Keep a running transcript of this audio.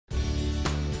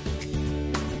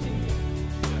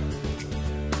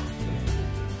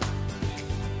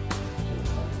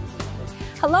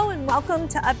Hello and welcome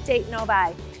to Update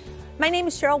Novi. My name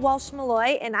is Sheryl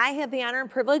Walsh-Molloy and I have the honor and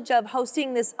privilege of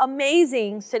hosting this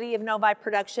amazing City of Novi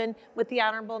production with the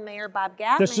Honorable Mayor Bob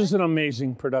Gatt. This is an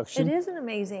amazing production. It is an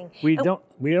amazing. We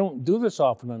don't do this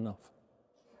often enough.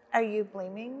 Are you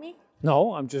blaming me?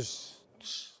 No,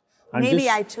 Maybe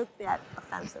I took that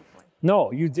offensively.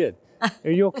 No, you did.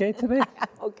 Are you okay today?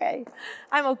 Okay.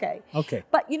 I'm okay. Okay.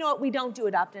 But you know what? We don't do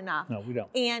it often enough. No, we don't.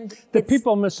 And the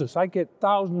people miss us. I get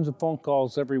thousands of phone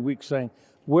calls every week saying,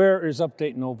 where is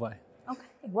Update Novi? Okay.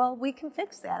 Well, we can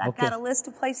fix that. I've Okay. got a list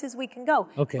of places we can go.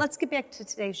 Okay. Let's get back to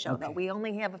today's show, Okay. though. We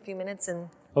only have a few minutes and...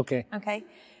 Okay. Okay.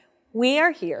 We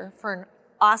are here for an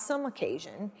awesome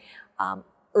occasion.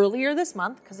 Earlier this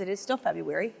month, because it is still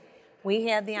February, we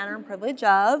had the honor and privilege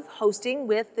of hosting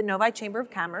with the Novi Chamber of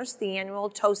Commerce the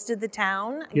annual Toast of the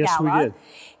Town Yes, Gala. we did.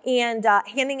 And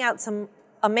handing out some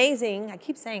amazing, I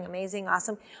keep saying amazing,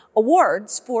 awesome,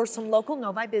 awards for some local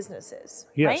Novi businesses.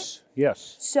 Yes, right?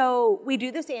 yes. So we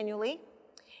do this annually.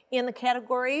 And the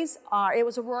categories are, it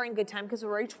was a roaring good time because we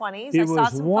were 20s. It I saw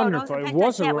was some wonderful. photos. In fact, It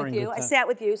was I a sat roaring with you. good I time. sat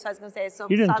with you, so I was going to say, so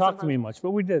You didn't saw talk some to me much,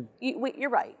 but we did. You're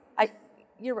right.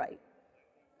 You're right.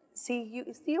 See,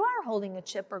 you are holding a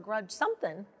chip or grudge,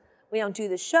 something. We don't do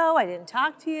the show. I didn't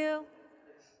talk to you.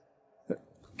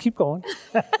 Keep going.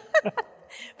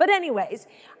 But anyways,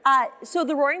 so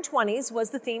the Roaring 20s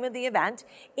was the theme of the event,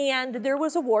 and there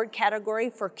was award category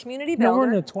for community builder. No,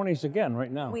 we're in the 20s again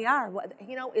right now. We are.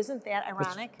 You know, isn't that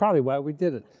ironic? That's probably why we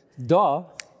did it. Duh.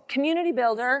 Community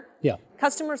builder, Yeah.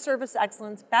 customer service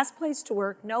excellence, best place to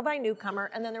work, Novi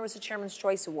newcomer, and then there was a Chairman's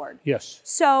Choice Award. Yes.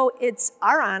 So it's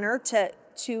our honor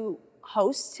to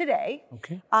host today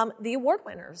Okay. the award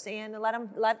winners and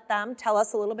let them tell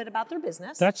us a little bit about their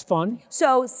business. That's fun.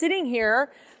 So sitting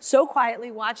here so quietly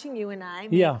watching you and I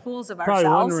make fools of Probably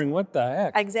ourselves. wondering what the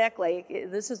heck. Exactly.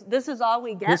 This is all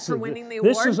we get for winning the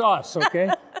award. This is us,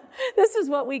 okay? This is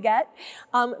what we get.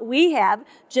 We have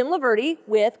Jim Laverty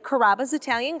with Carrabba's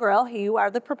Italian Grill. You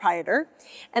are the proprietor.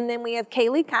 And then we have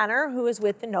Kaylee Connor, who is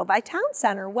with the Novi Town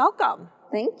Center. Welcome.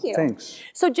 Thank you. Thanks.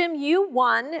 So Jim, you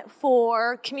won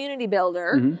for Community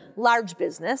Builder, large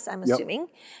business, I'm assuming.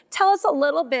 Tell us a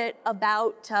little bit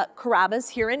about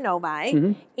Carrabba's here in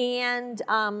Novi and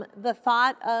the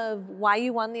thought of why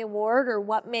you won the award or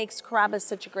what makes Carrabba's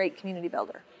such a great community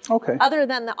builder. Okay. Other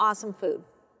than the awesome food.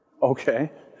 Okay.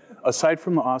 Aside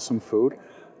from the awesome food,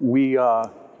 we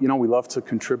love to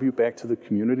contribute back to the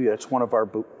community. That's one of our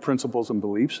principles and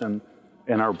beliefs in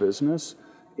our business.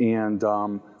 And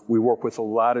we work with a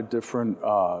lot of different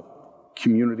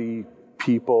community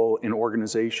people and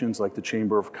organizations like the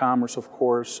Chamber of Commerce, of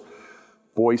course,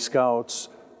 Boy Scouts,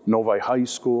 Novi High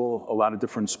School, a lot of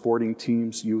different sporting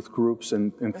teams, youth groups,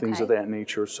 and things of that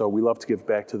nature. So we love to give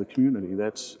back to the community.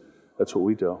 That's what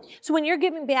we do. So when you're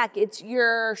giving back,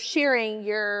 you're sharing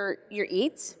your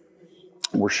eats?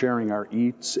 We're sharing our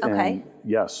eats. Okay. And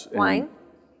yes. And wine?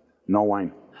 No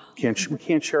wine. We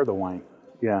can't share the wine.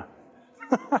 Yeah.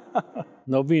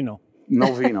 No vino.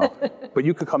 No vino. But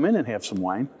you could come in and have some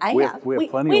wine. We have plenty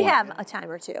of wine. We have a time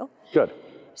or two. Good.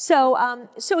 So,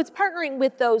 so it's partnering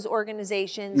with those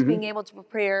organizations, being able to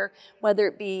prepare, whether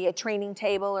it be a training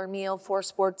table or meal for a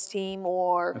sports team,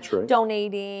 or That's right.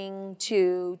 donating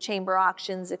to chamber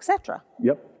auctions, etc.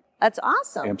 Yep. That's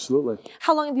awesome. Absolutely.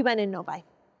 How long have you been in Novi?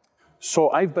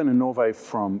 So I've been in Novi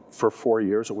for 4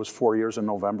 years. It was 4 years in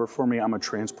November for me. I'm a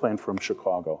transplant from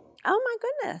Chicago. Oh my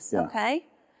goodness. Yeah. Okay.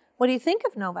 What do you think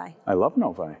of Novi? I love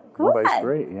Novi. Good. Novi's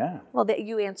great, yeah. Well,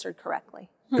 you answered correctly.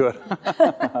 Good.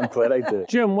 I'm glad I did.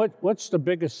 Jim, what's the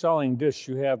biggest selling dish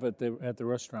you have at the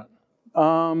restaurant?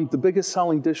 The biggest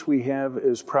selling dish we have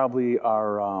is probably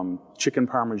our chicken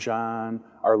parmesan,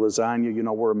 our lasagna. You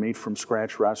know, we're a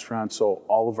made-from-scratch restaurant, so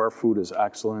all of our food is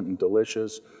excellent and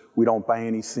delicious. We don't buy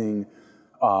anything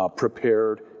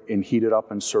prepared and heat it up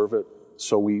and serve it.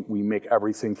 So we make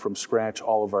everything from scratch,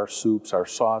 all of our soups, our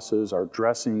sauces, our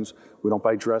dressings. We don't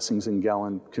buy dressings in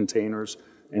gallon containers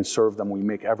and serve them. We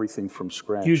make everything from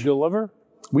scratch. Do you deliver?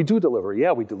 We do deliver,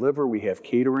 yeah, we deliver. We have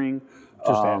catering.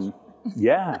 Just ask.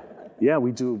 Yeah,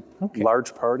 we do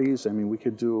large parties. I mean, we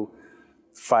could do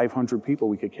 500 people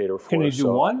we could cater for. Can you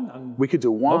do one? We could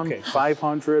do one, Okay.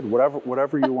 500,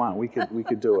 whatever you want. We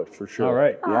could do it for sure. All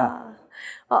right. Yeah.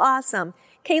 Well, awesome.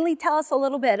 Kaylee, tell us a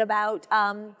little bit about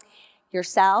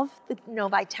yourself, the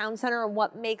Novi Town Center, and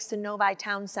what makes the Novi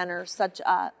Town Center such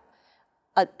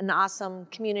an awesome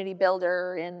community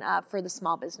builder for the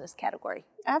small business category.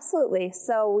 Absolutely.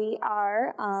 So we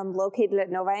are located at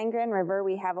Novi and Grand River.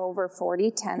 We have over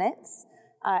 40 tenants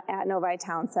at Novi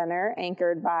Town Center,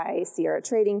 anchored by Sierra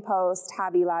Trading Post,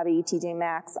 Hobby Lobby, TJ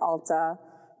Maxx, Ulta,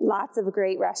 lots of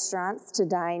great restaurants to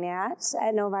dine at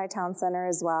Novi Town Center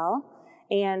as well.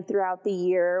 And throughout the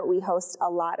year, we host a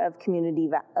lot of community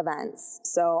events.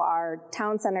 So our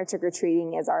Town Center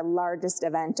trick-or-treating is our largest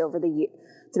event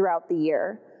throughout the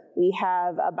year. We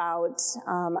have about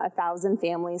 1,000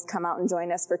 families come out and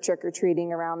join us for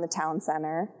trick-or-treating around the Town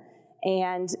Center.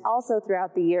 And also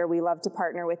throughout the year, we love to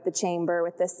partner with the chamber,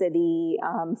 with the city,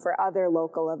 for other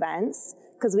local events,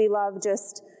 because we love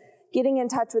just getting in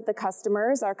touch with the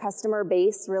customers. Our customer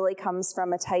base really comes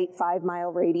from a tight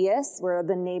 5-mile radius. We're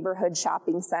the neighborhood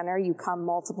shopping center. You come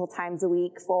multiple times a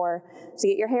week to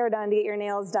get your hair done, to get your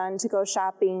nails done, to go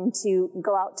shopping, to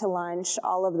go out to lunch,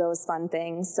 all of those fun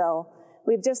things. So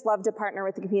we'd just love to partner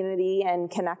with the community and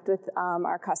connect with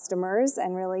our customers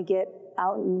and really get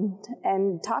out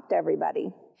and talk to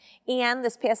everybody. And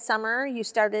this past summer, you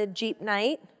started Jeep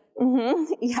Night.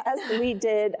 Mm-hmm. Yes, we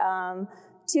did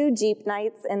 2 Jeep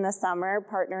Nights in the summer,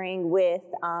 partnering with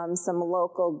some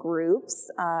local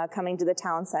groups coming to the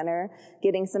Town Center,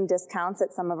 getting some discounts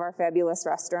at some of our fabulous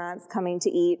restaurants, coming to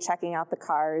eat, checking out the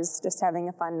cars, just having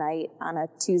a fun night on a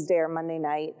Tuesday or Monday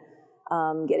night,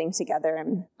 getting together.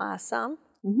 Awesome.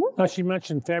 Mm-hmm. Now, she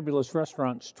mentioned fabulous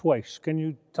restaurants twice. Can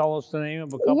you tell us the name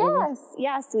of a couple of them?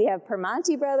 Yes. We have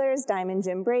Permonti Brothers, Diamond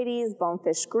Jim Brady's,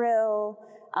 Bonefish Grill,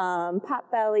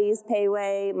 Potbelly's,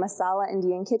 Payway, Masala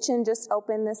Indian Kitchen just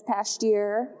opened this past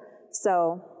year.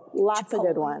 So lots of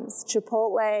good ones.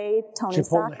 Chipotle, Tony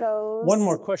Sacco's. One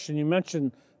more question. You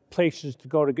mentioned places to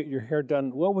go to get your hair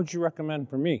done. What would you recommend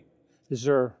for me? Is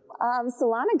there...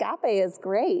 Salon Agape is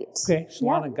great. Okay,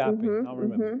 Salon Agape. Mm-hmm, I'll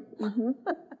remember. Mm-hmm.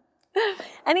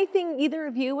 Anything either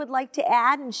of you would like to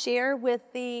add and share with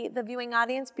the viewing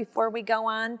audience before we go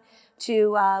on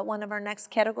to one of our next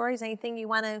categories? Anything you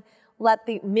want to let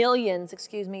the millions,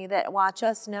 that watch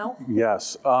us know?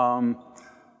 Yes. No,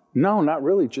 not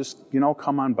really. Just,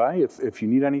 come on by if you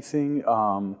need anything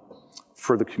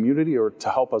for the community or to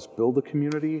help us build the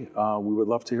community. We would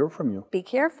love to hear from you. Be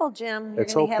careful, Jim. You're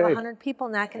It's going to have okay. 100 people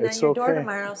knocking on your door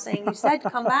tomorrow saying, you said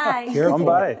come by. Come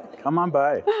by. Come on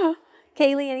by.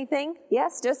 Kaylee, anything?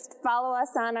 Yes, just follow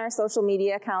us on our social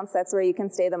media accounts. That's where you can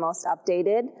stay the most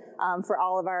updated for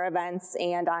all of our events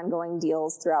and ongoing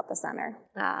deals throughout the center.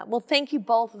 Well, thank you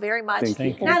both very much.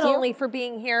 Thank you. Not only for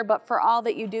being here, but for all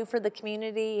that you do for the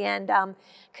community. And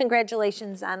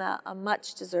congratulations on a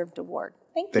much-deserved award.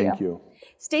 Thank you.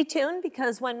 Stay tuned,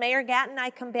 because when Mayor Gatt and I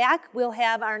come back, we'll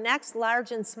have our next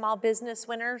large and small business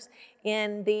winners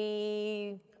in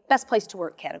the Best Place to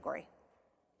Work category.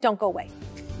 Don't go away.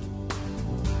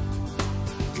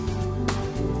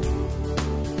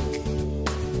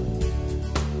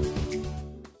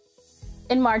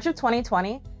 In March of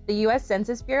 2020, the U.S.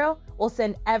 Census Bureau will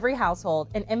send every household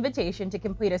an invitation to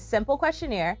complete a simple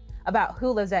questionnaire about who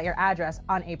lives at your address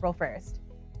on April 1st.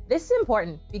 This is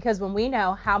important because when we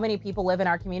know how many people live in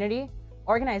our community,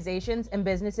 organizations and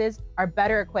businesses are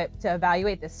better equipped to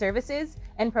evaluate the services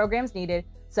and programs needed,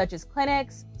 such as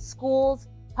clinics, schools,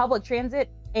 public transit,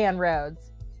 and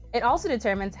roads. It also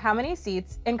determines how many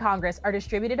seats in Congress are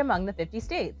distributed among the 50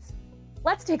 states.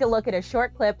 Let's take a look at a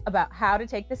short clip about how to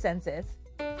take the census.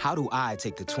 How do I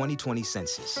take the 2020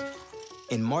 census?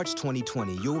 In March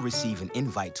 2020, you'll receive an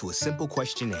invite to a simple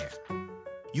questionnaire.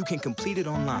 You can complete it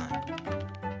online,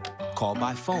 call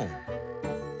by phone,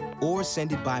 or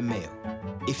send it by mail.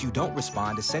 If you don't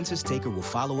respond, a census taker will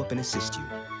follow up and assist you.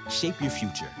 Shape your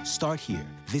future. Start here.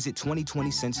 Visit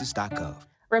 2020census.gov.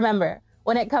 Remember,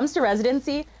 when it comes to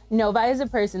residency, Novi is a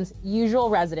person's usual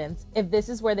residence if this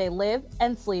is where they live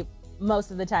and sleep most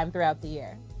of the time throughout the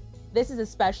year. This is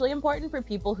especially important for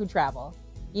people who travel.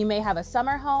 You may have a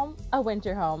summer home, a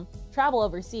winter home, travel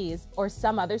overseas, or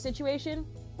some other situation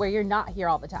where you're not here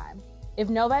all the time. If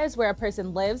Novi is where a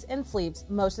person lives and sleeps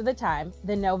most of the time,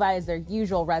 then Novi is their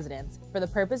usual residence for the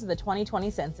purpose of the 2020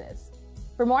 census.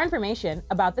 For more information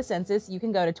about the census, you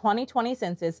can go to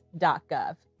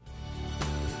 2020census.gov.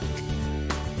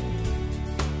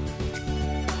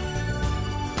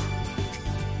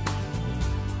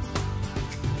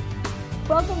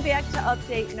 Welcome back to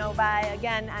Update Novi.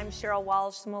 Again, I'm Sheryl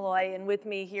Walsh-Molloy, and with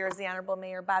me here is the Honorable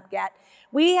Mayor Bob Gatt.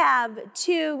 We have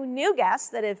 2 new guests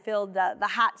that have filled the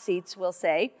hot seats, we'll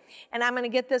say. And I'm going to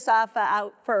get this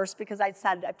out first because I've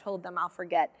told them I'll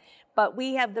forget. But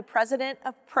we have the president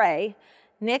of PRAY,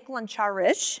 Nick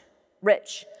Luncharich.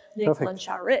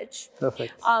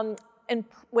 Perfect. And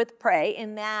with PRAY,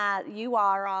 in that you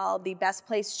are all the best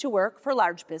place to work for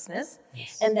large business.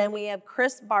 Yes. And then we have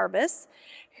Chris Barbas,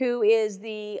 who is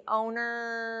the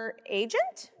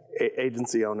agent?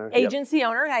 Agency owner. Agency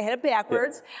owner, I had it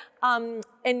backwards. Yep.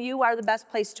 And you are the best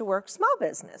place to work small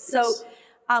business. Yes.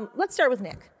 So let's start with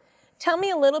Nick. Tell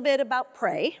me a little bit about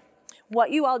Pray,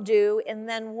 what you all do, and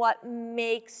then what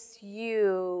makes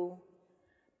you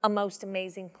a most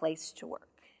amazing place to work.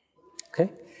 Okay.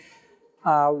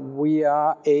 We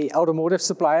are a automotive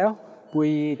supplier.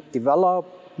 We develop,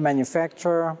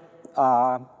 manufacture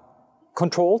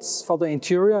controls for the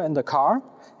interior in the car.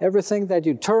 Everything that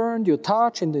you turn, you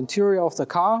touch in the interior of the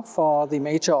car for the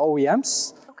major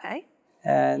OEMs. Okay.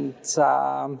 And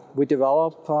we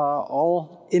develop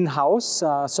all in-house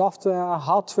software,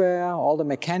 hardware, all the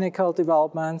mechanical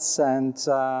developments, and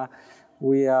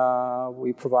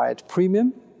we provide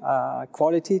premium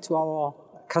quality to our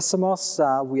customers.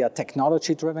 We are a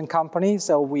technology-driven company,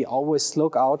 so we always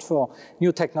look out for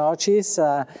new technologies.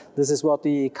 This is what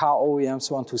the car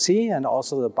OEMs want to see, and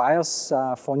also the buyers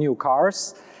for new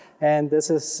cars. And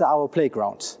this is our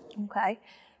playground. Okay.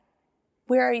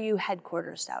 Where are you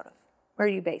headquarters out of? Where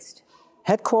are you based?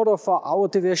 Headquarters for our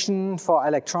division for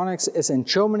electronics is in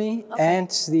Germany, and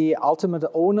the ultimate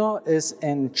owner is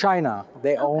in China.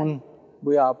 They own,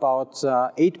 we are about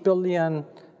 8 billion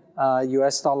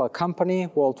US dollar company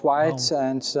worldwide,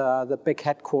 and the big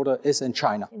headquarters is in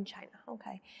China. In China,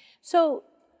 okay. So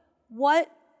what,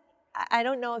 I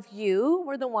don't know if you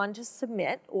were the one to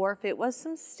submit or if it was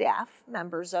some staff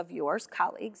members of yours,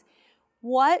 colleagues,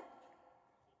 what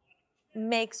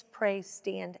makes Pray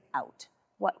stand out?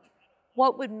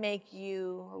 What would make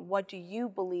you, or what do you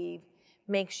believe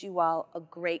makes you all a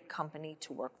great company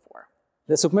to work for?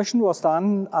 The submission was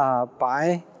done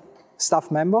by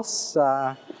staff members.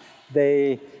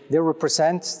 They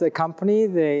represent the company,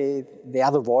 they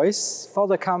are the voice for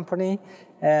the company,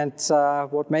 and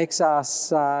what makes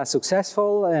us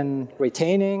successful in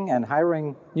retaining and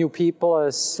hiring new people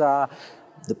is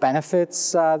the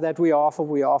benefits that we offer.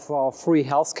 We offer free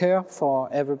healthcare for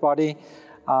everybody.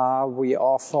 We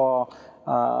offer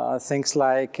things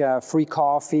like free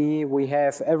coffee. We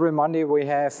have every Monday we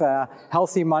have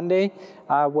Healthy Monday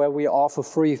where we offer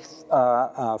free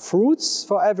fruits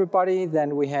for everybody.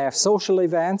 Then we have social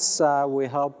events. We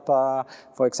help,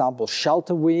 for example,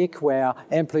 Shelter Week, where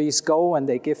employees go and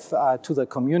they give to the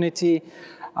community.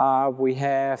 We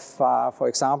have, for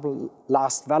example,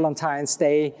 last Valentine's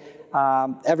Day,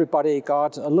 everybody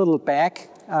got a little bag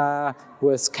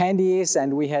with candies,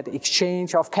 and we had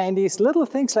exchange of candies. Little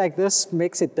things like this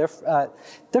makes it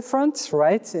different,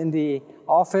 right? In the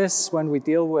office, when we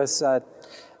deal with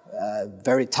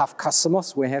very tough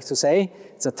customers, we have to say.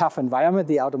 It's a tough environment,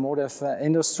 the automotive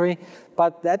industry,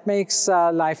 but that makes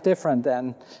life different.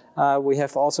 And we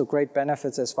have also great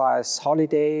benefits as far as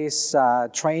holidays,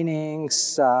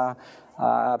 trainings,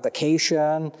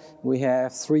 vacation. We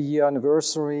have 3-year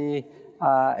anniversary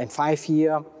and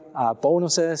 5-year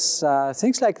bonuses,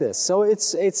 things like this. So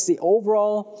it's the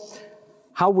overall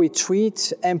how we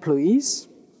treat employees.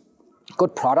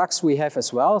 Good products we have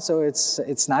as well. So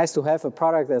it's nice to have a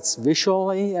product that's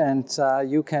visually, and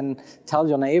you can tell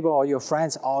your neighbor or your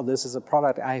friends, oh, this is a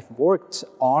product I've worked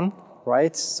on,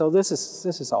 right? So this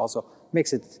is also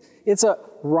makes it's a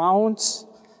round.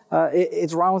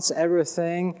 It rounds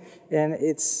everything, and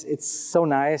it's so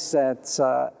nice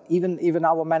that even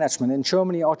our management in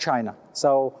Germany or China.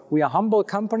 So we are a humble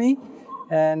company,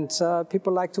 and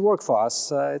people like to work for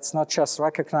us. It's not just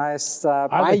recognized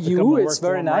by you. It's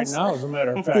very nice. Right now, as a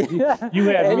matter of fact, Yeah. you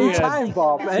had Anytime, me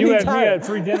Bob. You had Anytime. me at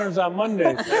 3 dinners on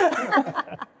Mondays.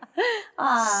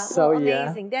 So, well, yeah.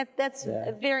 amazing. That's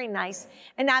very nice.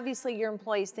 And obviously your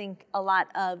employees think a lot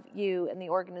of you and the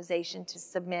organization to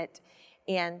submit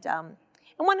and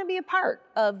want to be a part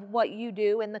of what you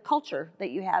do and the culture that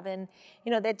you have. And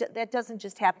you know that doesn't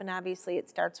just happen. Obviously, it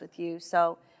starts with you.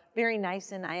 So very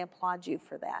nice, and I applaud you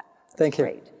for that. Thank you.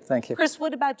 Great. Thank you. Chris,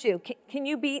 what about you? Can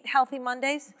you beat Healthy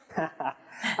Mondays?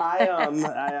 I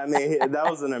mean, that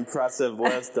was an impressive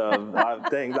list of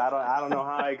things. I don't know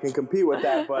how I can compete with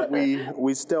that, but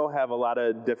we still have a lot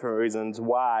of different reasons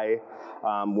why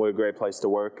we're a great place to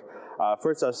work.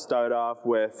 First, I'll start off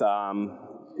with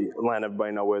letting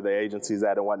everybody know where the agency's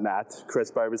at and whatnot.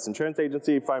 Chris Barbas Insurance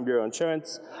Agency, Farm Bureau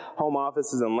Insurance. Home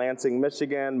office is in Lansing,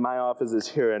 Michigan. My office is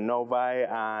here in Novi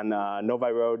on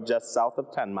Novi Road, just south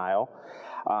of 10 Mile.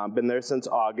 Been there since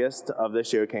August of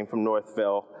this year. Came from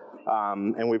Northville.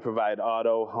 And we provide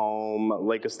auto, home,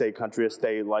 lake estate, country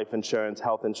estate, life insurance,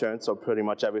 health insurance, so pretty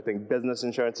much everything, business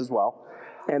insurance as well.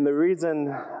 And the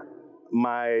reason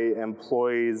my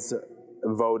employees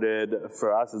voted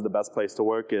for us as the best place to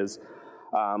work is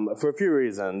for a few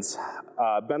reasons.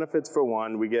 Benefits for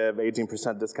one, we give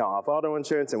 18% discount off auto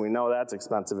insurance, and we know that's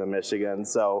expensive in Michigan,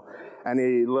 so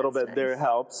any little bit there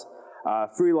helps.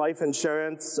 Free life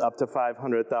insurance up to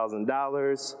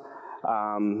 $500,000.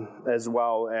 as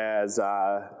well as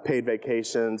paid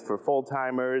vacations for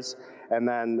full-timers. And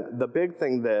then the big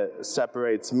thing that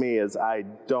separates me is I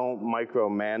don't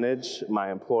micromanage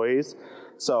my employees.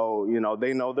 So, you know,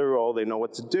 they know their role, they know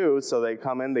what to do, so they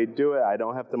come in, they do it. I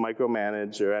don't have to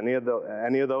micromanage or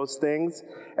any of those things.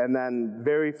 And then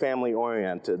very family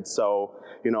oriented. So,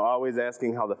 you know, always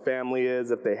asking how the family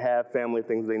is. If they have family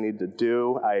things they need to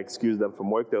do, I excuse them from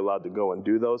work. They're allowed to go and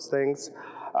do those things,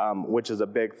 which is a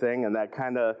big thing. And that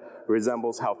kind of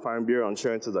resembles how Farm Bureau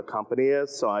Insurance as a company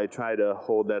is. So I try to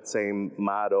hold that same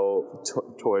model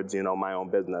towards, you know, my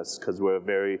own business, because we're a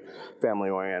very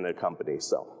family oriented company.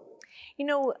 So. You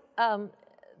know,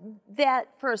 that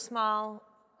for a small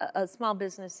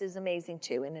business is amazing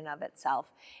too in and of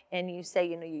itself. And you say,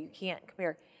 you know, you can't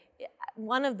compare.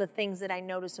 One of the things that I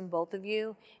notice in both of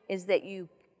you is that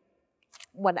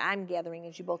what I'm gathering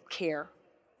is you both care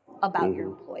about your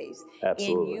employees.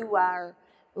 Absolutely. And you are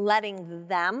letting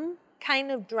them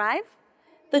kind of drive,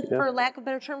 for lack of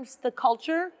better terms, the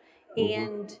culture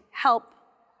and help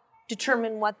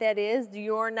determine what that is.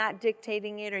 You're not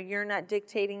dictating it, or you're not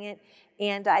dictating it.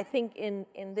 And I think in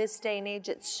this day and age,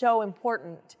 it's so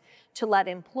important to let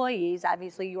employees,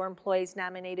 obviously your employees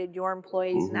nominated, your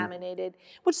employees nominated,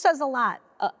 which says a lot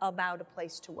about a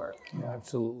place to work. Yeah,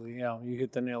 absolutely, yeah, you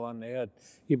hit the nail on the head.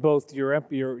 You both, your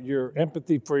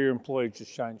empathy for your employees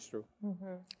just shines through.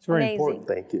 It's very important.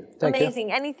 Thank you.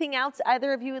 Amazing. Anything else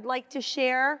either of you would like to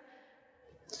share?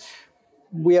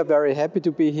 We are very happy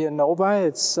to be here in Novi.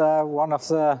 It's one of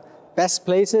the best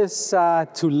places to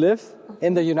live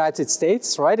in the United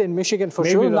States, right? In Michigan for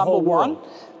sure, number one.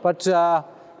 But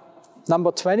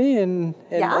number 20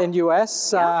 in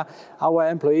US, our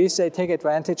employees, they take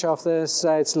advantage of this.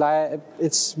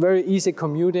 It's very easy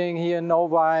commuting here in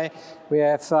Novi. We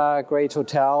have great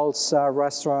hotels,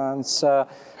 restaurants.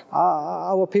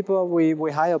 Our people,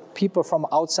 we hire people from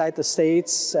outside the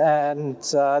states, and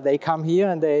they come here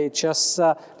and they just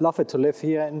love it to live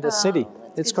here in the city.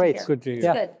 It's great. Good to hear.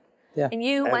 Yeah. Good. Yeah. And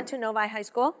you went to Novi High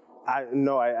School?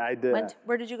 No, I did.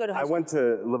 Where did you go to high school? I went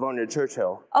to Livonia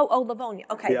Churchill. Oh, Livonia.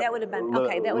 Okay, Yep. that would have been,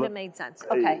 that would have made sense.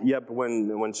 Okay. Yep,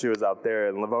 when she was out there.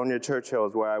 And Livonia Churchill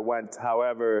is where I went.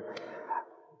 However,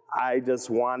 I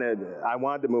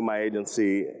wanted to move my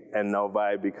agency in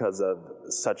Novi because of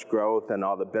such growth and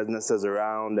all the businesses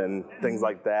around and things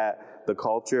like that, the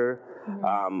culture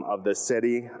of the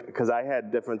city. Because I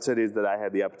had different cities that I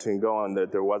had the opportunity to go in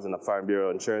that there wasn't a Farm Bureau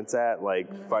Insurance at,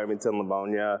 like Farmington,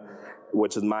 Livonia,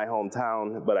 which is my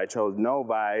hometown, but I chose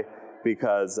Novi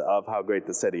because of how great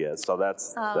the city is. So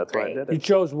that's why I did it. You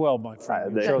chose well, my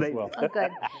friend. You chose well. Oh,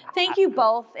 good. Thank you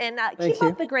both, and keep you.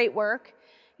 up the great work.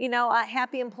 You know,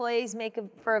 happy employees make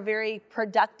for a very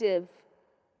productive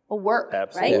work,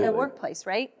 Absolutely. right? A workplace,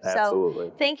 right? Absolutely.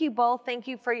 So thank you both. Thank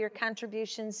you for your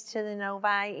contributions to the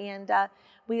Novi, and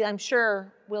I'm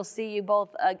sure we'll see you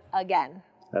both again.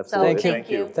 Absolutely. So thank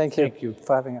you. Thank you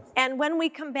for having us. And when we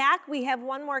come back, we have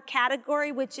one more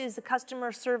category, which is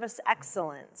customer service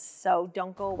excellence. So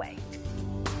don't go away.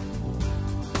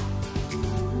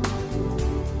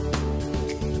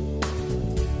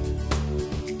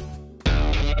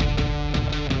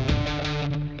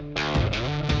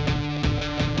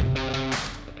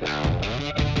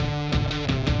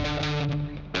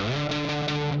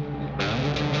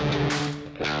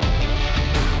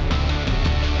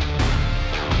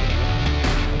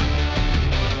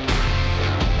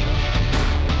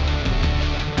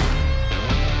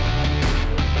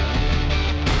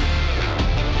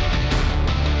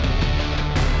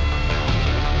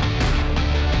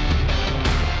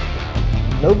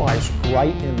 Novi's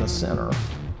right in the center,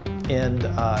 and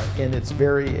it's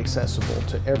very accessible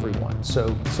to everyone. So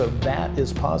that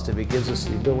is positive. It gives us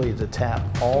the ability to tap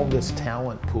all this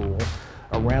talent pool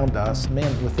around us.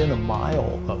 Man, within a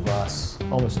mile of us,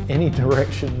 almost any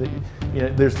direction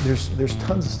that there's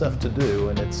tons of stuff to do,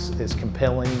 and it's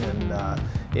compelling, and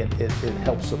it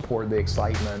helps support the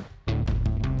excitement.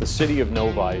 The City of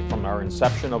Novi, from our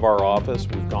inception of our office,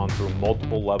 we've gone through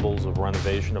multiple levels of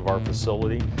renovation of our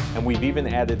facility, and we've even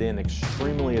added in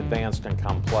extremely advanced and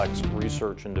complex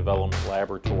research and development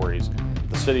laboratories.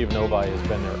 The City of Novi has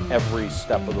been there every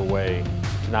step of the way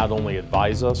to not only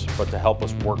advise us, but to help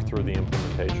us work through the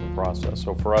implementation process.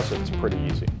 So for us, it's pretty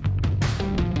easy.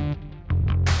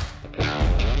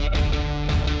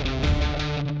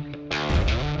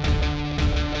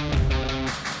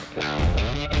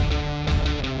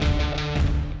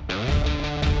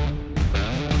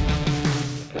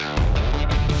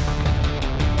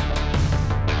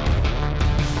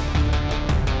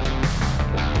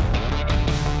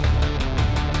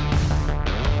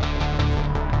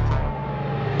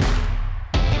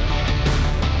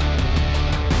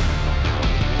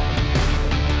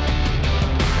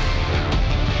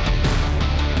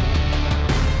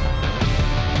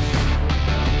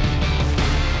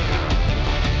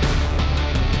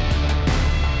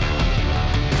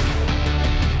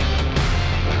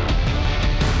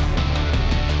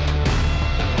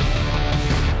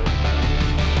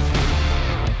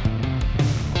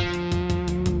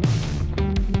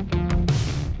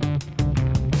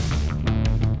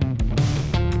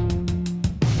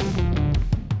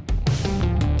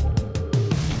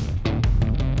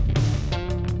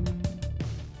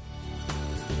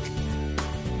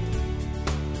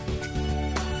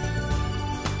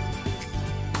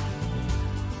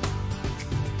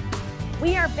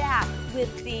 back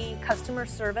with the Customer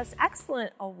Service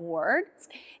Excellence Awards.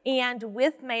 And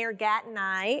with Mayor Gatt and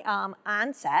I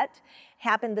on set,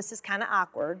 this is kind of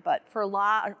awkward, but for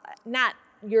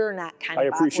you're not kind of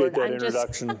awkward. I appreciate that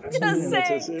introduction. Just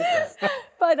saying.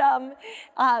 But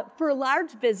for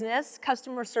large business,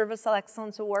 Customer Service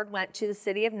Excellence Award went to the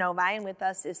City of Novi, and with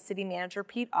us is City Manager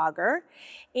Pete Auger.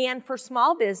 And for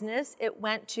small business, it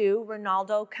went to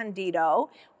Ronaldo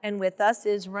Candido, and with us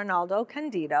is Ronaldo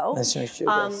Candido. Nice to meet you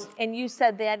guys. And you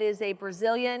said that is a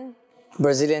Brazilian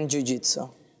Jiu-Jitsu.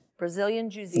 Brazilian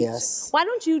Jiu-Jitsu. Yes. Why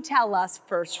don't you tell us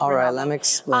first, All Ronaldo, right, let me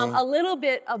explain. a little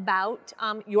bit about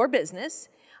your business.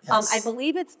 Yes. I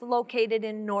believe it's located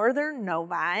in northern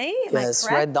Novi. Yes,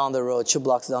 right down the road, 2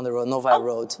 blocks down the road, Novi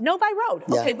Road. Novi Road.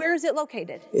 Yeah. Okay, where is it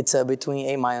located? It's between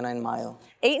 8 Mile and 9 Mile.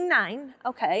 8 and 9,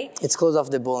 okay. It's close off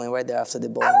the bowling, right there after the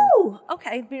bowling. Oh,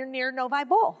 okay, you're near Novi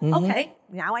Bowl. Mm-hmm. Okay,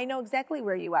 now I know exactly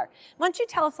where you are. Why don't you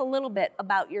tell us a little bit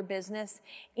about your business?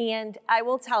 And I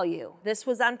will tell you, this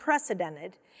was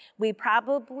unprecedented. We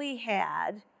probably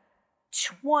had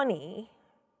 20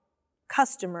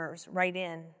 customers write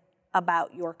in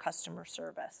about your customer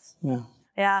service. Yeah.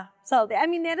 Yeah. So, I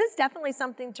mean, that is definitely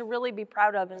something to really be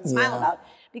proud of and smile about,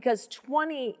 because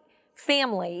 20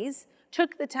 families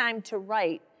took the time to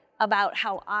write about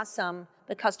how awesome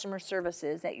the customer service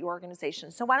is at your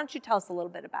organization. So why don't you tell us a little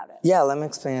bit about it? Yeah, let me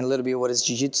explain a little bit what is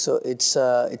Jiu-Jitsu. It's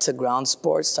a ground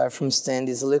sport, start from stand.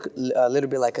 It's a little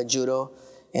bit like a judo,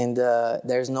 and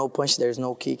there's no punch, there's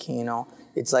no kicking, you know.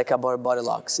 It's like about body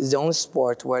locks. It's the only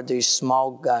sport where the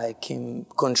small guy can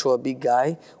control a big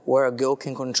guy, where a girl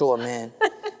can control a man.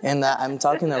 And I'm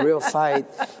talking a real fight.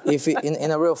 If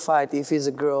in a real fight, if it's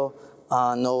a girl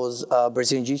knows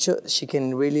Brazilian Jiu-Jitsu, she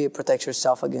can really protect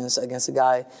herself against a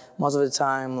guy. Most of the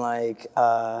time, like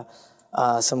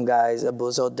some guys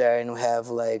abuse out there, and we have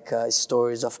like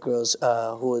stories of girls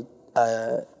who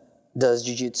does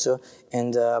Jiu-Jitsu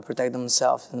and protect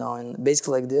themselves, you know. And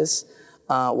basically like this.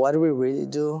 What do we really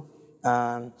do?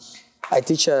 I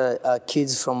teach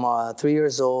kids from 3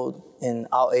 years old in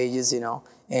all ages, you know,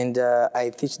 and I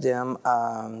teach them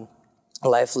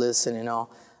life lesson, you know.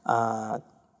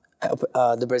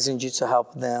 The Brazilian Jiu-Jitsu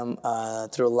help them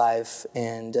through life,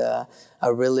 and I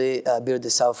really build the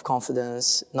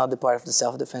self-confidence, not the part of the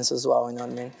self-defense as well, you know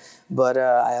what I mean? But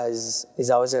it's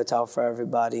always a tell for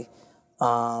everybody.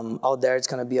 Out there, it's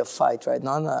gonna be a fight, right?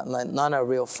 Not a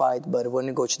real fight, but when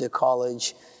you go to the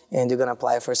college and you're gonna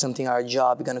apply for something, our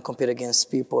job, you're gonna compete against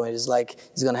people. It's like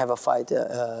it's gonna have a fight,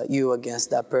 you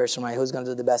against that person, right? Who's gonna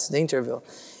do the best in the interview?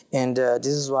 And this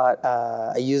is what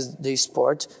I use the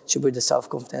sport to build the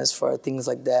self-confidence for things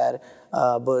like that.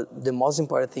 But the most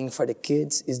important thing for the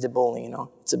kids is the bullying, you know.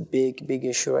 It's a big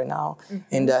issue right now.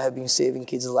 Mm-hmm. And I have been saving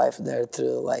kids' life there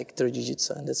through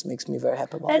Jiu-Jitsu, and this makes me very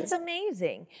happy about it. That's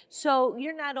amazing. So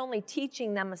you're not only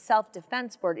teaching them a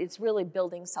self-defense sport, it's really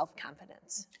building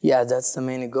self-confidence. Yeah, that's the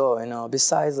main goal, you know.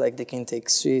 Besides, like, they can take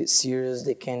serious,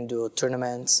 they can do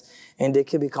tournaments, and they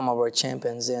can become our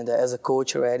champions. And as a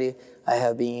coach already, I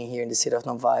have been here in the city of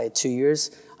Novi 2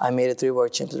 years. I made it 3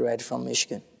 world champions already from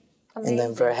Michigan. Amazing. And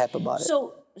I'm very happy about it.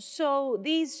 So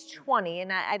these 20,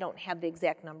 and I don't have the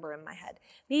exact number in my head,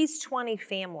 these 20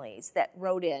 families that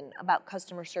wrote in about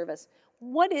customer service,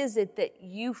 what is it that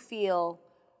you feel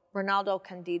Ronaldo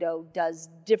Candido does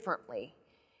differently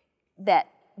that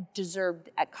deserved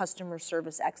at customer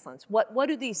service excellence? What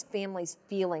are these families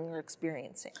feeling or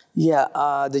experiencing? Yeah,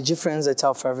 the difference I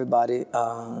tell for everybody,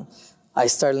 I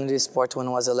started in this sport when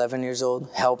I was 11 years old,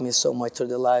 helped me so much through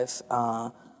the life.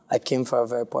 I came from a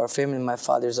very poor family. My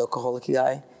father's an alcoholic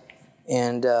guy.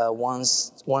 And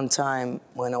one time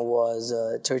when I was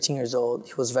 13 years old,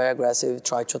 he was very aggressive,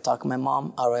 tried to attack my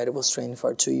mom. I already was training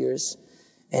for 2 years.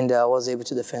 And I was able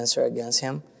to defend her against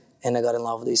him. And I got in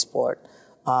love with the sport.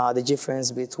 The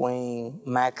difference between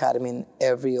my academy and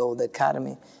every old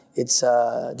academy, it's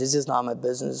this is not my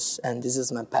business and this is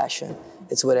my passion.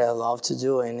 It's what I love to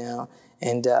do,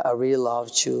 and I really love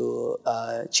to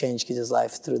change kids'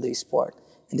 life through the sport.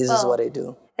 And this is what I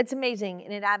do. It's amazing,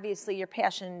 and it obviously, your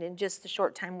passion in just the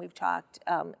short time we've talked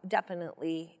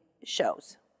definitely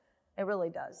shows. It really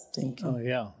does. Thank you. Oh,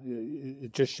 yeah.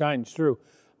 It just shines through.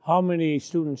 How many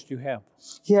students do you have?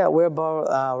 Yeah, we're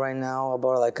about, right now,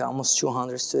 about like almost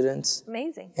 200 students.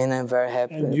 Amazing. And I'm very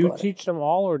happy And do you teach them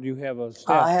all, or do you have a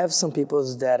staff? I have some people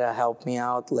that help me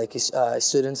out, like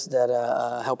students that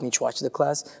help me to watch the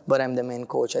class, but I'm the main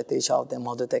coach. I teach out them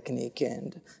all the technique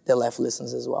and the life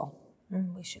lessons as well.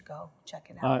 We should go check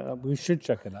it out. We should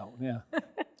check it out, yeah.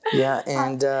 Yeah,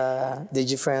 and the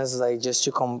difference, like, just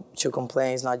to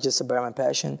complain, is not just about my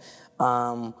passion.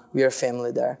 We are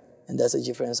family there, and that's the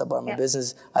difference about my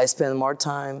business. I spend more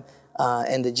time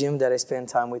and the gym that I spend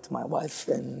time with my wife.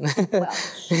 And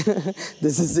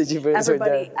this is the difference right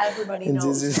there. Everybody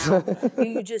knows now.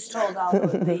 You just told all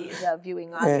the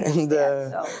viewing audience and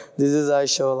that. So. This is I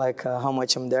show like how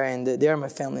much I'm there, and they are my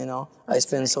family. You know, I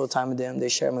spend so time with them. They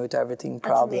share me with everything,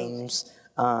 problems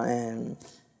and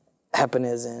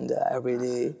happiness, and I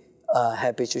really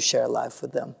happy to share life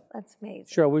with them. That's amazing.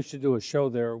 Sure, we should do a show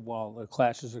there while the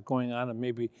classes are going on, and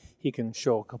maybe he can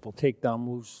show a couple takedown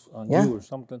moves on you or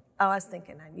something. Oh, I was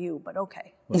thinking on you, but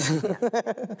okay.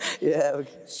 Yeah. Okay.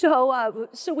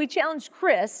 So we challenged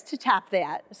Chris to top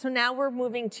that. So now we're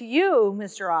moving to you,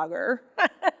 Mr. Auger.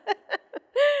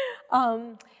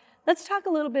 Let's talk a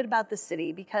little bit about the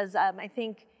city, because I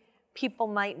think people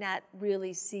might not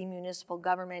really see municipal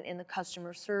government in the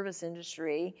customer service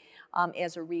industry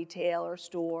as a retail or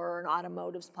store or an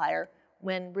automotive supplier,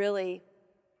 when really,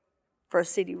 for a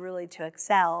city really to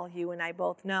excel, you and I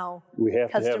both know, we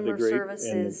have customer to have the great, service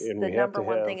is the number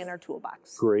one thing in our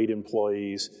toolbox. Great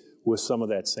employees with some of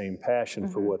that same passion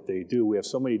for what they do. We have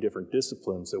so many different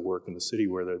disciplines that work in the city,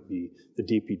 whether it be the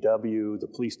DPW, the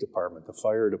police department, the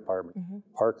fire department,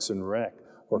 Parks and Rec,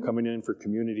 or coming in for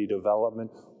community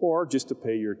development, or just to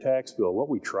pay your tax bill. What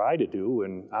we try to do,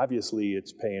 and obviously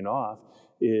it's paying off,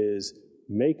 is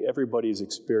make everybody's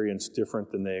experience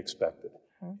different than they expected.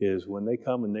 Is when they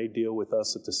come and they deal with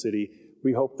us at the city,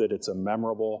 we hope that it's a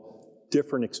memorable,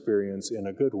 different experience in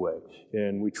a good way.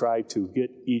 And we try to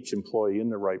get each employee in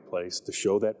the right place to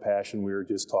show that passion we were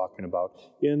just talking about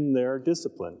in their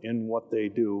discipline, in what they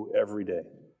do every day.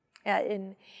 Yeah,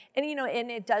 and you know, and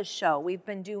it does show. We've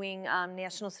been doing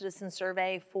National Citizen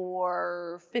Survey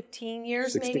for 15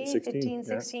 years,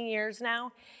 16 years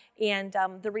now. And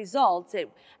the results,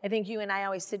 I think you and I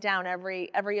always sit down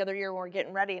every other year when we're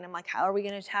getting ready, and I'm like, how are we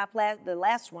going to top the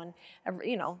last one,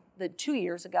 the 2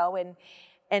 years ago?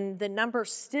 And the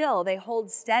numbers still, they hold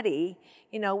steady.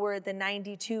 You know, we're at the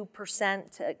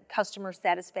 92% customer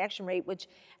satisfaction rate, which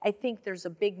I think there's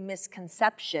a big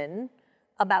misconception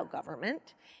about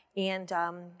government. And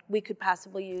we could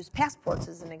possibly use passports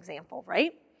as an example,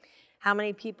 right? How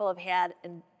many people have had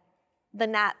the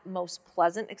not most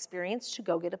pleasant experience to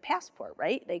go get a passport,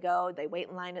 right? They go, they wait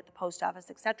in line at the post office,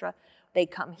 etc. They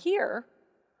come here,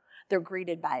 they're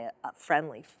greeted by a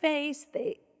friendly face,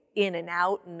 they in and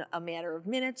out in a matter of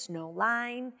minutes, no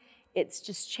line. It's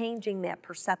just changing that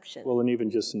perception. Well, and even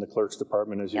just in the clerk's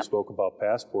department, as you spoke about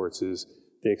passports, is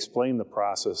they explain the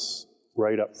process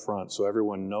right up front so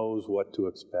everyone knows what to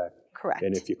expect. Correct.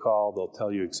 And if you call, they'll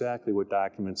tell you exactly what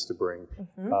documents to bring.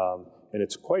 And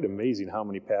it's quite amazing how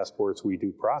many passports we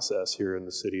do process here in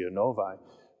the city of Novi.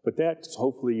 But that's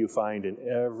hopefully you find in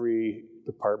every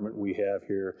department we have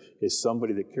here is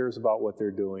somebody that cares about what they're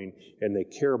doing, and they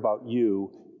care about you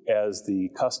as the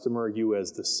customer, you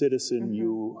as the citizen,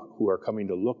 you who are coming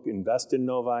to invest in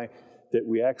Novi, that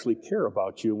we actually care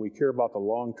about you and we care about the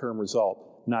long-term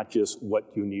result, not just what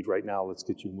you need right now. Let's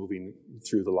get you moving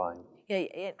through the line.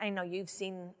 Yeah, I know you've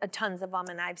seen tons of them,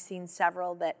 and I've seen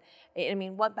several that, I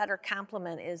mean, what better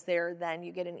compliment is there than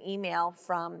you get an email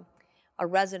from a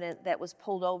resident that was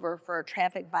pulled over for a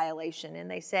traffic violation,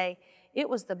 and they say, it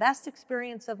was the best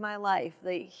experience of my life.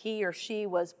 He or she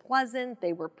was pleasant,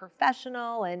 they were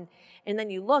professional, and then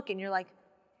you look and you're like,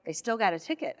 they still got a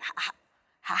ticket.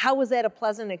 How was that a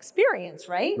pleasant experience,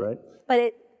 right? Right.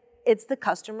 But it's the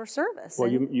customer service. Well,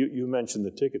 you mentioned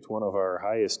the tickets. One of our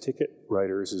highest ticket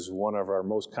writers is one of our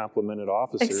most complimented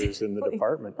officers in the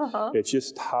department. It's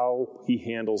just how he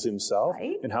handles himself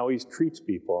and how he treats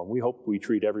people. And we hope we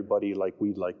treat everybody like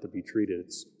we'd like to be treated.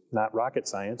 It's not rocket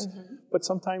science, but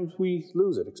sometimes we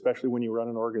lose it, especially when you run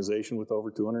an organization with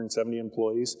over 270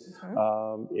 employees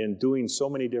and doing so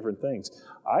many different things.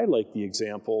 I like the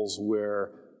examples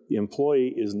where the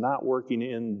employee is not working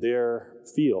in their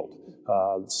field.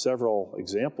 Several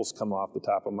examples come off the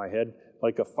top of my head,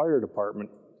 like a fire department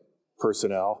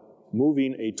personnel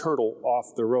moving a turtle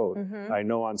off the road. I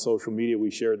know on social media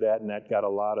we shared that, and that got a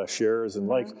lot of shares and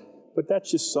likes. But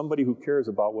that's just somebody who cares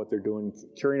about what they're doing,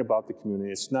 caring about the community.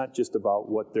 It's not just about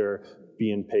what they're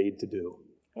being paid to do.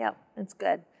 Yeah, that's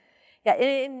good. Yeah,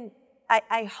 and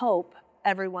I hope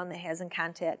everyone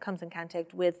that comes in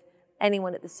contact with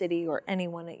anyone at the city or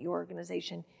anyone at your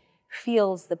organization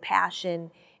feels the passion,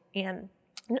 and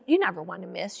you never want to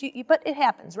miss, but it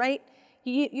happens, right?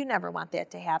 You never want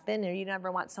that to happen, or you never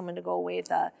want someone to go away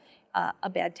with a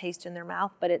bad taste in their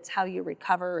mouth, but it's how you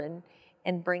recover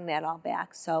and bring that all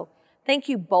back. So thank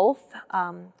you both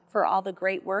for all the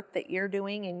great work that you're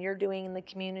doing in the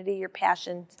community. Your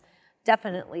passion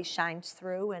definitely shines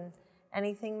through. And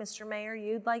anything, Mr. Mayor,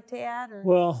 you'd like to add? Or?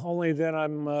 Well, only that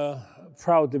I'm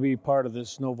proud to be part of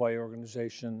this Novi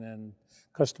organization, and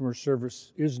customer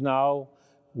service is now,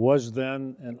 was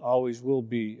then, and always will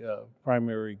be a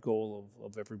primary goal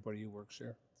of everybody who works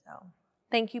here. So,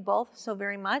 thank you both so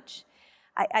very much.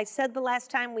 I said the last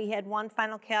time we had one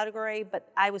final category, but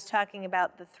I was talking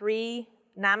about the 3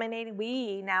 nominated.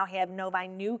 We now have Novi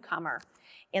newcomer,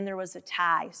 and there was a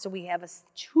tie, so we have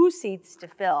 2 seats to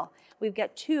fill. We've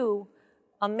got 2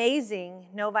 amazing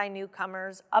Novi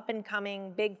newcomers, up and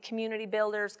coming, big community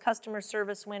builders, customer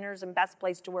service winners, and best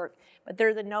place to work. But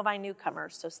they're the Novi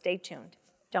newcomers, so stay tuned.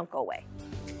 Don't go away.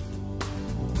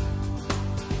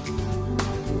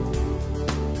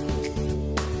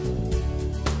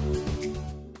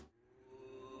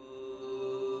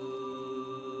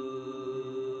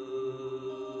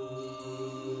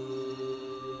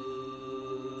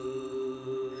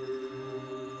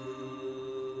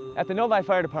 At the Novi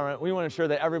Fire Department, we want to ensure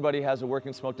that everybody has a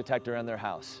working smoke detector in their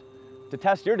house. To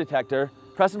test your detector,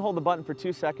 press and hold the button for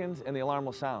 2 seconds and the alarm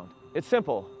will sound. It's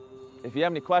simple. If you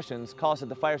have any questions, call us at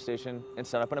the fire station and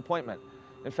set up an appointment.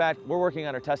 In fact, we're working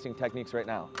on our testing techniques right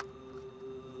now.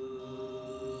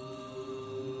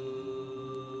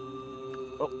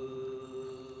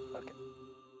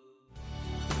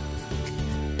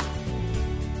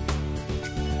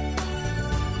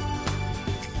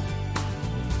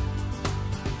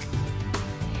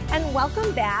 And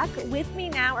welcome back. With me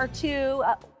now are 2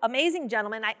 amazing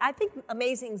gentlemen. I think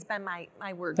amazing's been my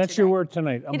word That's today. your word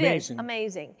tonight, amazing. It is,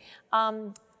 amazing.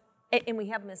 And we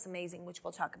have Miss Amazing, which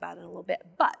we'll talk about in a little bit.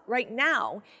 But right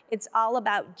now, it's all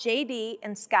about JD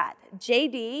and Scott.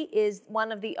 JD is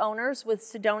one of the owners with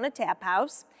Sedona Tap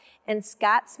House, and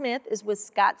Scott Smith is with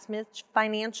Scott Smith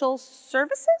Financial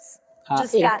Services?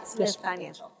 Just Scott Smith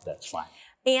Financial. That's fine.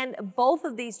 And both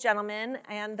of these gentlemen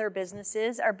and their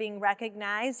businesses are being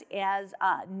recognized as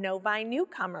Novi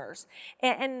newcomers.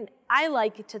 And I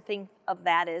like to think of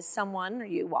that as someone, or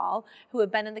you all, who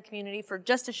have been in the community for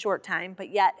just a short time, but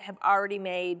yet have already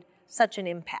made such an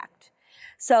impact.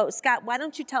 So, Scott, why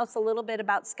don't you tell us a little bit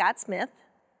about Scott Smith,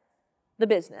 the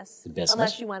business.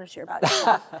 Unless you want to share about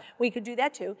yourself. We could do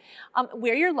that too.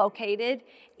 Where you're located,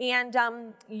 and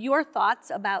your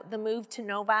thoughts about the move to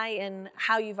Novi and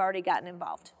how you've already gotten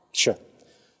involved. Sure.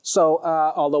 So,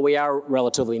 although we are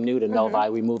relatively new to Novi,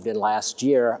 we moved in last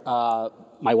year.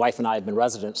 My wife and I have been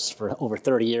residents for over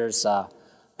 30 years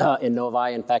in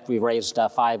Novi. In fact, we've raised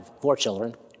 4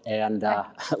 children. And a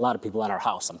lot of people in our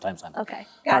house. Sometimes I'm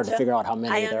hard to figure out how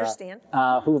many there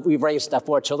are. We've raised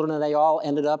 4 children, and they all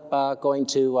ended up going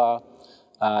to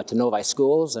Novi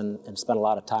schools and spent a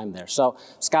lot of time there. So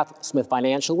Scott Smith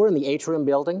Financial, we're in the Atrium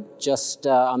building, just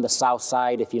on the south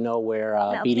side, if you know where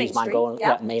BD's mine going,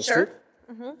 Main Street.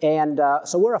 And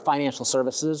so we're a financial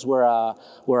services,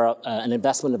 we're an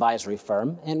investment advisory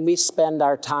firm, and we spend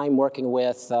our time working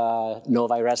with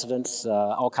Novi residents,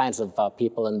 all kinds of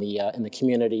people in the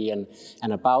community, and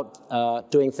about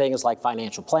doing things like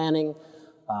financial planning.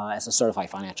 As a certified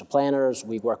financial planners,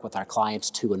 we work with our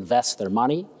clients to invest their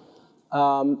money.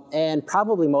 And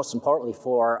probably most importantly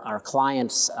for our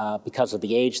clients, because of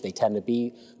the age they tend to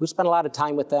be, we spend a lot of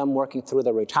time with them working through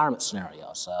their retirement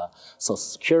scenarios. Social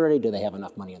Security, do they have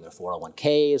enough money in their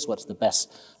 401ks? What's the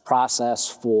best process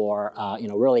for,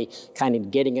 really kind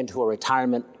of getting into a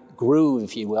retirement groove,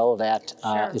 if you will, that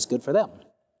is good for them?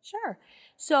 Sure.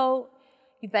 So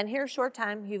you've been here a short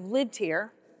time. You've lived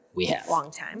here. We have. A long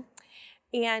time.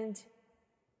 And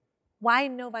why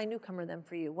Novi newcomer then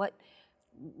for you?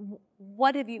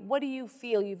 What do you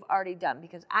feel you've already done?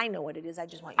 Because I know what it is. I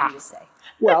just want you to say.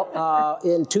 Well,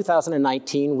 in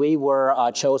 2019, we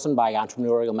were chosen by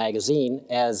Entrepreneurial Magazine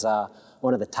as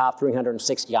one of the top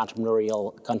 360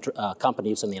 entrepreneurial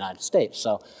companies in the United States.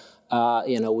 So,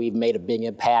 we've made a big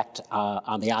impact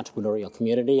on the entrepreneurial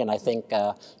community, and I think,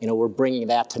 we're bringing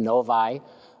that to Novi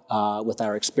with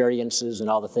our experiences and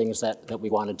all the things that we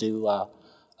want to do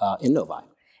in Novi.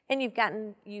 And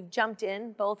you've jumped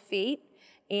in both feet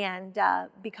and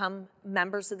become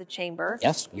members of the chamber.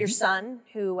 Yes. Your son,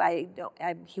 who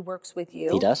he works with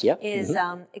you. He does, yep. Is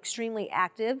extremely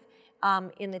active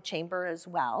in the chamber as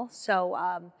well.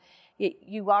 So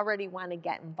you already want to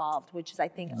get involved, which is, I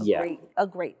think, a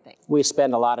great thing. We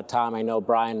spend a lot of time. I know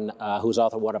Brian, who's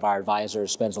also one of our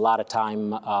advisors, spends a lot of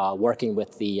time working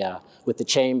with the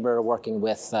chamber, working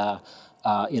with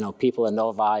people in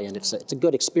Novi, and it's a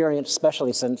good experience,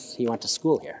 especially since he went to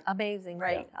school here. Amazing,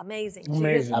 right? Yeah. Amazing.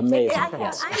 Amazing. Amazing.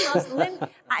 Yes.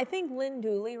 I think Lynn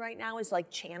Dooley right now is like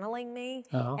channeling me,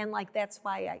 and like that's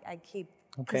why I keep,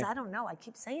 because I don't know, I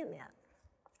keep saying that.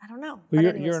 I don't know. Well,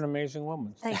 you're an amazing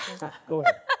woman. Thank you. Go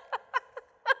ahead.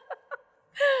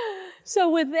 So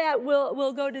with that,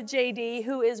 we'll go to JD,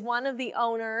 who is one of the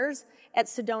owners at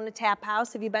Sedona Tap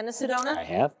House. Have you been to Sedona? I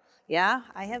have. Yeah,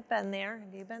 I have been there.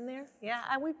 Have you been there? Yeah,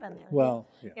 we've been there. Well,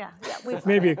 yeah, we've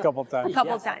maybe a couple times. A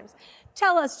couple times.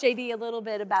 Tell us, JD, a little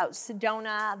bit about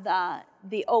Sedona,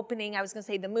 the opening. I was going to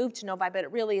say the move to Novi, but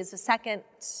it really is the second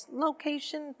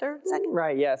location, second?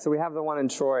 Right, yeah. So we have the one in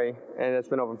Troy, and it's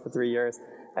been open for 3 years.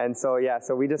 And so, yeah,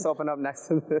 so we just opened up next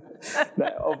to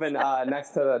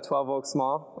next to the 12 Oaks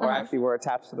Mall, or actually we're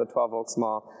attached to the 12 Oaks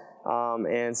Mall.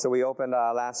 And so we opened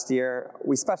last year.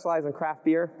 We specialize in craft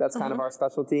beer. That's kind of our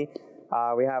specialty.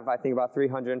 We have, I think, about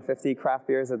 350 craft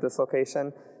beers at this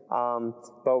location.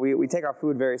 But we take our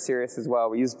food very serious as well.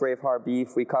 We use Braveheart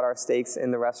beef. We cut our steaks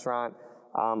in the restaurant.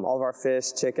 All of our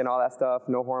fish, chicken, all that stuff.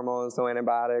 No hormones, no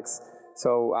antibiotics.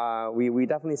 So we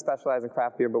definitely specialize in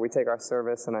craft beer, but we take our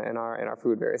service and our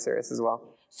food very serious as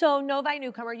well. So Novi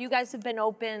Newcomer, you guys have been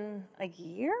open a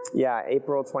year? Yeah,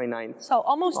 April 29th. So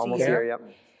almost a year. Yep.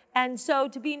 And so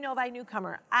to be Novi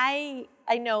Newcomer, I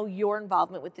know your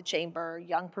involvement with the Chamber,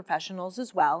 young professionals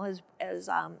as well as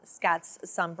Scott's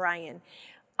son, Brian.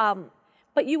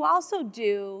 But you also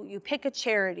you pick a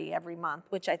charity every month,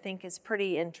 which I think is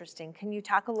pretty interesting. Can you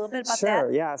talk a little bit about that?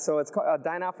 Sure, yeah. So it's called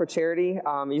Dine Out for Charity.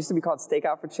 It used to be called Steak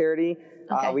Out for Charity.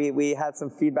 Okay. We had some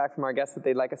feedback from our guests that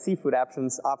they'd like a seafood option,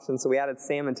 so we added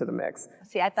salmon to the mix.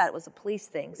 See, I thought it was a police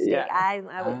thing. Steak. Yeah.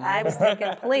 I was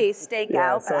thinking police, steak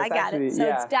out, but I got it. So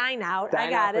it's Dine Out.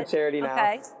 Dine Out for Charity now.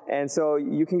 Okay. And so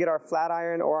you can get our flat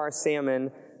iron or our salmon.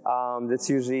 That's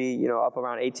usually up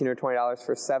around $18 or $20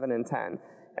 for 7 and 10.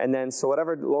 And then, so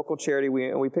whatever local charity,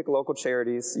 we pick local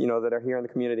charities, that are here in the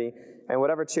community, and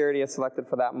whatever charity is selected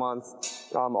for that month,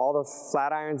 all the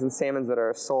flat irons and salmons that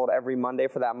are sold every Monday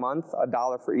for that month,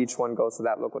 $1 for each one goes to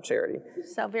that local charity.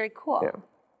 So very cool. Yeah.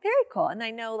 Very cool. And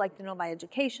I know like the Novi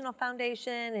Educational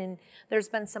Foundation, and there's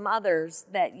been some others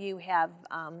that you have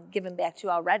given back to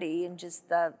already in just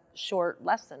the short,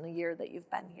 less than a year that you've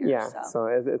been here. Yeah, so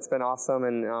it's been awesome,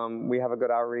 and we have a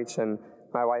good outreach, and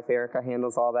my wife Erica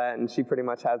handles all that, and she pretty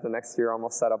much has the next year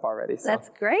almost set up already. So. That's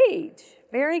great.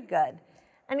 Very good.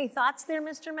 Any thoughts there,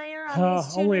 Mr. Mayor, on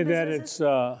these two only new that businesses? it's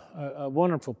a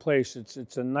wonderful place.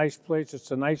 It's a nice place.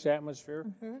 It's a nice atmosphere,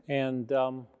 and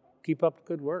keep up the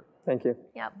good work. Thank you.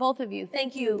 Yeah, both of you.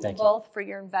 Thank you both for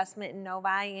your investment in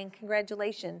Novi, and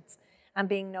congratulations on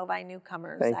being Novi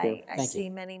newcomers. Thank you. I see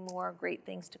many more great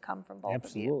things to come from both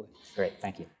of you. Absolutely. Great,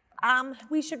 thank you.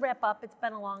 We should wrap up. It's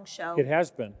been a long show. It has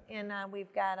been. And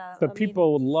we've got But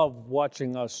people love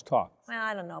watching us talk. Well,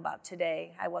 I don't know about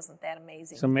today. I wasn't that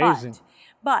amazing. It's amazing.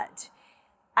 But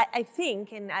I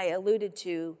think, and I alluded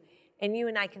to, and you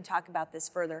and I can talk about this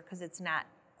further because it's not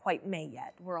quite May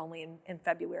yet. We're only in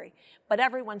February. But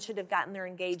everyone should have gotten their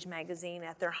Engage magazine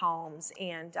at their homes.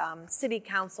 And City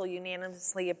Council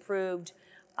unanimously approved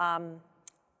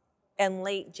in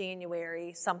late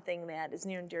January something that is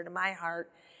near and dear to my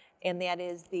heart, and that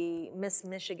is the Miss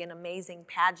Michigan Amazing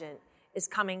Pageant is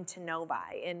coming to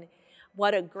Novi. And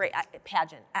what a great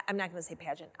pageant. I'm not going to say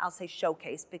pageant. I'll say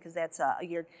showcase because that's a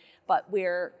year. But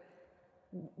we're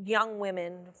young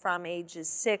women from ages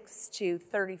 6 to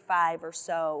 35 or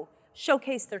so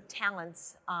showcase their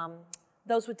talents,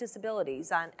 those with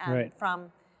disabilities,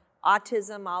 from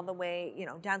autism all the way,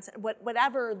 Down syndrome,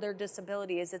 whatever their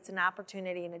disability is, it's an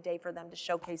opportunity and a day for them to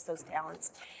showcase those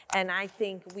talents. And I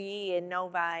think we in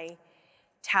Novi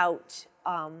tout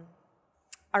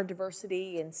our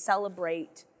diversity and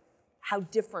celebrate how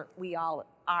different we all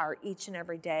are each and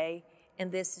every day.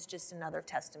 And this is just another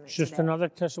testament to that. Just another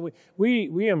testament.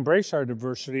 We embrace our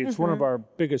diversity. It's one of our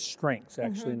biggest strengths,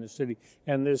 actually, in the city.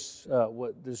 And this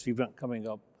this event coming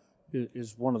up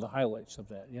is one of the highlights of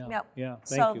that. Yeah. Yep. Yeah.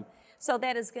 Thank you. So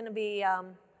that is going to be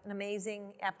an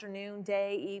amazing afternoon,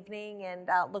 day, evening, and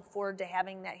look forward to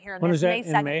having that here. And when is that? May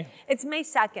 2nd. In May? It's May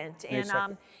 2nd. May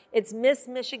 2nd. It's Miss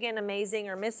Michigan Amazing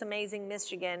or Miss Amazing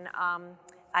Michigan.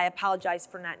 I apologize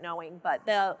for not knowing, but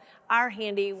our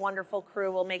handy, wonderful crew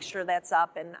will make sure that's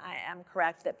up, and I am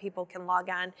correct that people can log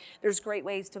on. There's great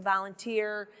ways to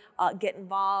volunteer, get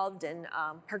involved, and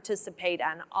participate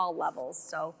on all levels.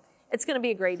 So it's going to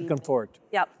be a great evening. Looking forward.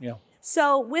 Yep. Yeah.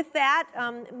 So with that,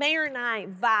 Mayor and I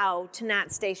vow to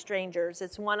not stay strangers.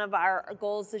 It's one of our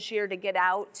goals this year to get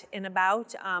out and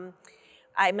about.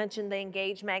 I mentioned the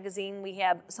Engage magazine. We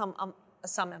have some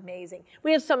amazing.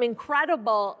 We have some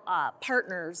incredible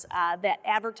partners that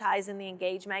advertise in the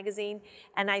Engage magazine,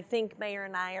 and I think Mayor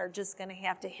and I are just going to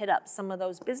have to hit up some of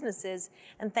those businesses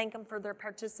and thank them for their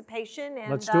participation.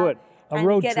 And, let's do it.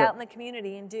 And get out in the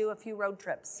community and do a few road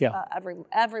trips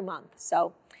every month.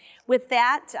 So with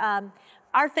that,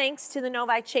 our thanks to the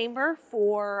Novi Chamber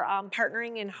for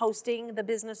partnering and hosting the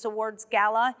Business Awards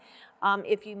Gala.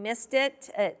 If you missed it,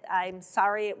 I'm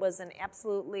sorry. It was an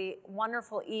absolutely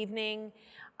wonderful evening.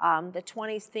 The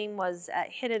 20s theme was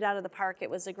hit it out of the park. It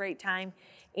was a great time.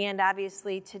 And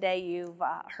obviously today you've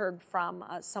heard from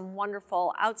some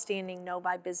wonderful, outstanding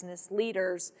Novi business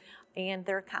leaders and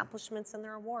their accomplishments and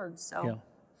their awards. So yeah.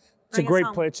 It's a great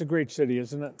place. It's a great city,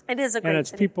 isn't it? It is a great city. And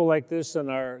it's people like this and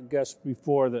our guests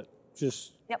before that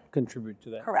just contribute to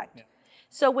that. Correct. Yeah.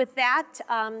 So with that,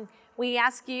 we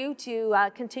ask you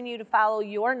to continue to follow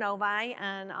your Novi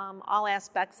on all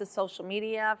aspects of social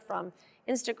media, from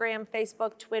Instagram,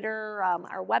 Facebook, Twitter,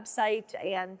 our website,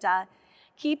 and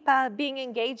keep being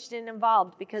engaged and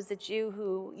involved, because it's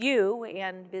you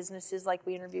and businesses like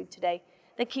we interviewed today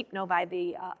that keep Novi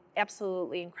the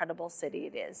absolutely incredible city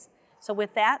it is. So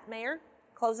with that, Mayor,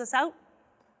 close us out.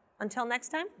 Until next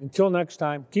time. Until next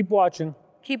time, keep watching.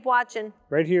 Keep watching.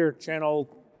 Right here, channel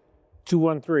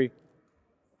 213.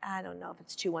 I don't know if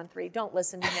it's 213. Don't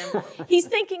listen to him. He's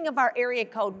thinking of our area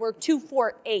code. We're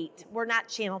 248. We're not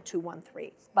channel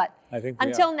 213. But I think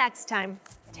until next time,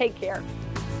 take care.